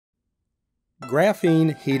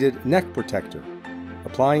Graphene Heated Neck Protector.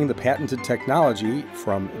 Applying the patented technology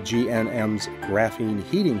from GNM's graphene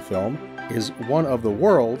heating film is one of the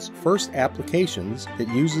world's first applications that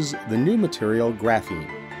uses the new material graphene.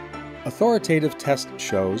 Authoritative test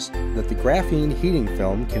shows that the graphene heating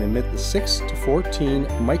film can emit the 6 to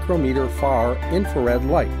 14 micrometer far infrared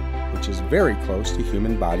light, which is very close to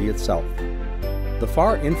human body itself. The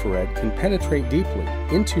far infrared can penetrate deeply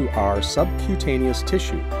into our subcutaneous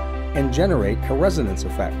tissue and generate a resonance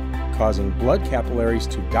effect, causing blood capillaries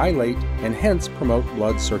to dilate and hence promote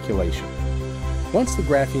blood circulation. Once the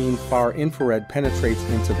graphene far infrared penetrates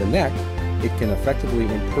into the neck, it can effectively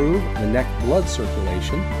improve the neck blood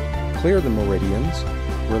circulation, clear the meridians,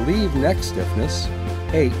 relieve neck stiffness,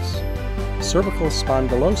 aches, cervical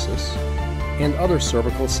spondylosis, and other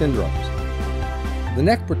cervical syndromes. The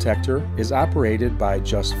neck protector is operated by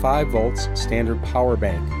just 5 volts standard power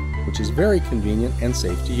bank, which is very convenient and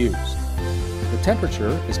safe to use. The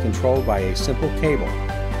temperature is controlled by a simple cable.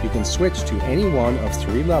 You can switch to any one of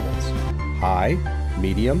 3 levels: high,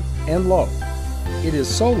 medium, and low. It is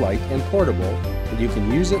so light and portable that you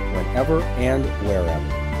can use it whenever and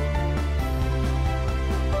wherever.